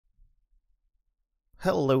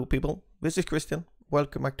Hello people, this is Christian.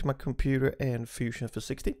 Welcome back to my computer and Fusion for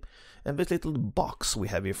 60. And this little box we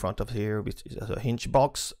have in front of here, which is a hinge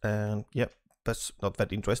box, and yep, that's not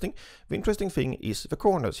that interesting. The interesting thing is the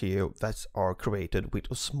corners here that are created with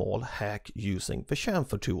a small hack using the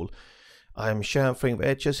chamfer tool. I'm chamfering the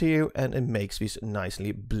edges here and it makes this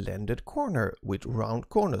nicely blended corner with round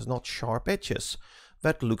corners, not sharp edges.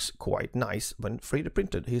 That looks quite nice when 3D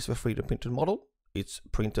printed. Here's the 3D printed model. It's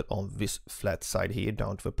printed on this flat side here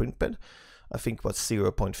down to the print bed. I think was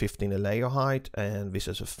 0.15 a layer height, and this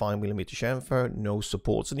is a 5mm chamfer, no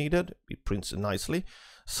supports needed. It prints nicely.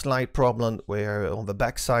 Slight problem where on the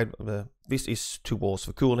back side, this is towards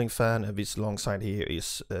the cooling fan, and this long side here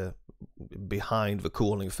is behind the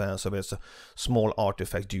cooling fan, so there's a small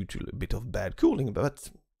artifact due to a bit of bad cooling,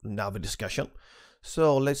 but another discussion.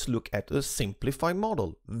 So let's look at the simplified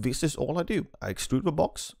model. This is all I do. I extrude the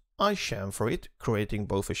box, I chamfer it, creating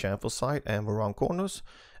both the chamfer side and the round corners,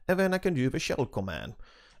 and then I can do the shell command.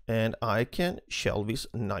 And I can shell this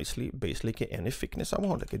nicely, basically any thickness I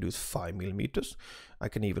want. I can do it 5mm. I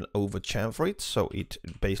can even over chamfer it, so it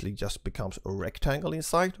basically just becomes a rectangle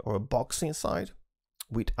inside or a box inside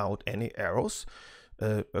without any arrows.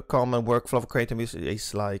 A common workflow for creating this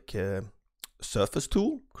is like surface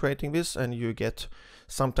tool creating this, and you get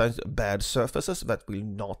sometimes bad surfaces that will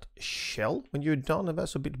not shell when you're done, and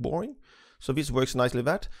that's a bit boring. So this works nicely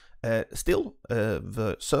that. Still,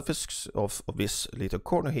 the surface of this little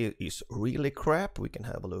corner here is really crap. We can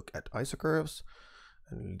have a look at isocurves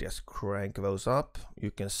and just crank those up.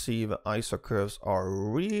 You can see the isocurves are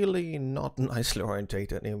really not nicely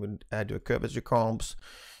orientated, and when you add your curvature comps,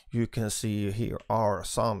 you can see here are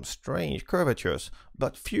some strange curvatures,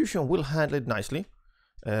 but Fusion will handle it nicely.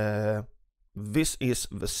 This is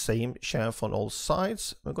the same chamfer on all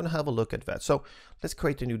sides. We're going to have a look at that. So let's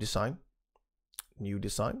create a new design. New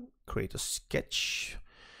design, create a sketch.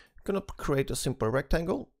 I'm going to create a simple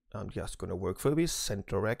rectangle. I'm just going to work through this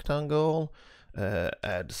center rectangle,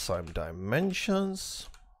 add some dimensions.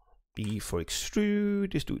 E for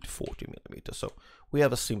extrude, just do it 40mm. So we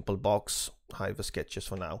have a simple box, hide the sketches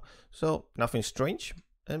for now. So nothing strange.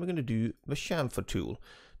 And we're going to do the chamfer tool.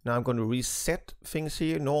 Now I'm going to reset things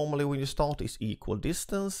here. Normally when you start is equal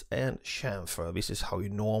distance and chamfer. This is how you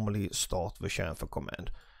normally start the chamfer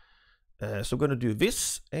command. So we're going to do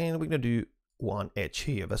this, and we're going to do one edge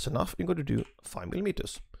here. That's enough. We're going to do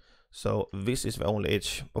 5mm. So this is the only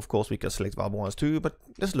edge. Of course we can select the other ones too, but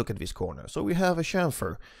let's look at this corner. So we have a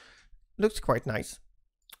chamfer. Looks quite nice.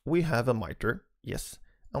 We have a miter, yes,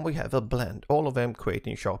 and we have a blend. All of them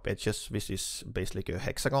creating sharp edges. This is basically a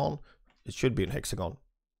hexagon. It should be a hexagon.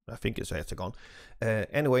 I think it's a hexagon.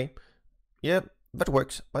 Anyway, yeah, that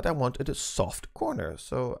works, but I wanted a soft corner.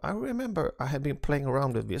 So I remember I have been playing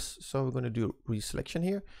around with this. So we're going to do reselection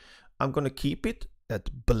here. I'm going to keep it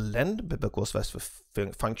at blend because that's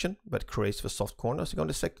the function that creates the soft corner. So I'm going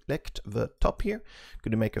to select the top here. I'm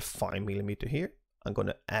going to make a 5mm here. I'm going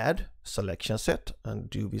to add selection set and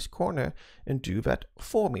do this corner and do that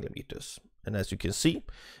 4mm. And as you can see,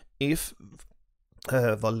 if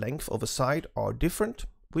the length of the side are different,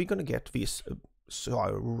 we're going to get this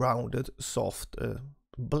rounded soft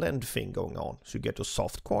blend thing going on. So you get a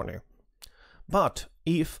soft corner. But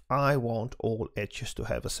if I want all edges to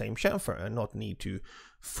have the same chamfer and not need to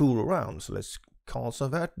fool around, so let's cancel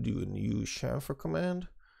that, do a new chamfer command.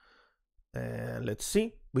 And let's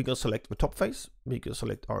see, we can select the top face, we can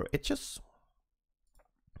select our edges.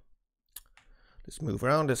 Let's move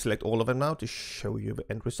around and select all of them now to show you the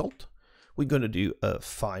end result. We're going to do a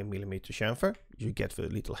 5mm chamfer. You get the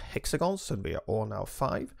little hexagons, and we are all now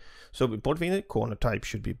 5. So the important thing, corner type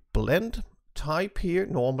should be blend. Type here,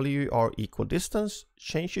 normally you are equal distance.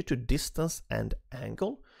 Change it to distance and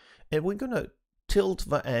angle. And we're going to tilt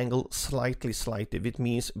the angle slightly. It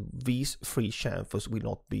means these three chamfers will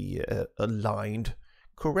not be aligned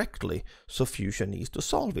correctly. So Fusion needs to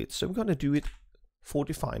solve it. So we're going to do it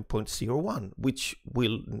 45.01, which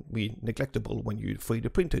will be neglectable when you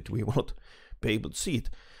 3D print it. We will not be able to see it.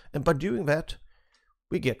 And by doing that,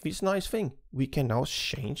 we get this nice thing. We can now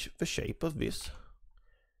change the shape of this.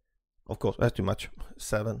 Of course, that's too much.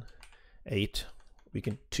 7, 8. We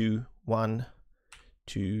can 2, 1,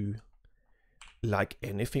 2. Like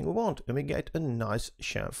anything we want, and we get a nice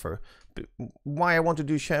chamfer. Why I want to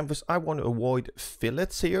do chamfers, I want to avoid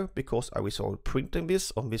fillets here because I was already printing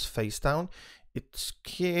this on this face down. It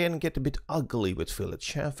can get a bit ugly with fillet.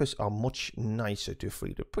 Chamfers are much nicer to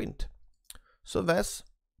 3D print. So that's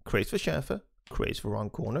creates the chamfer, creates the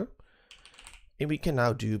round corner, and we can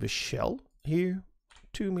now do the shell here,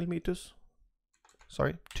 2mm.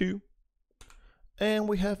 Sorry, 2, and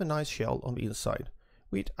we have a nice shell on the inside.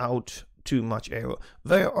 without too much error.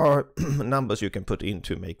 There are numbers you can put in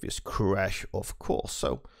to make this crash, of course.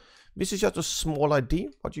 So this is just a small idea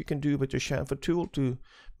what you can do with your chamfer tool to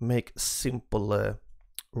make simple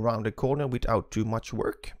rounded corner without too much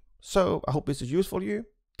work. So I hope this is useful for you.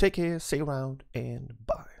 Take care, see you around, and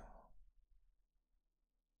bye.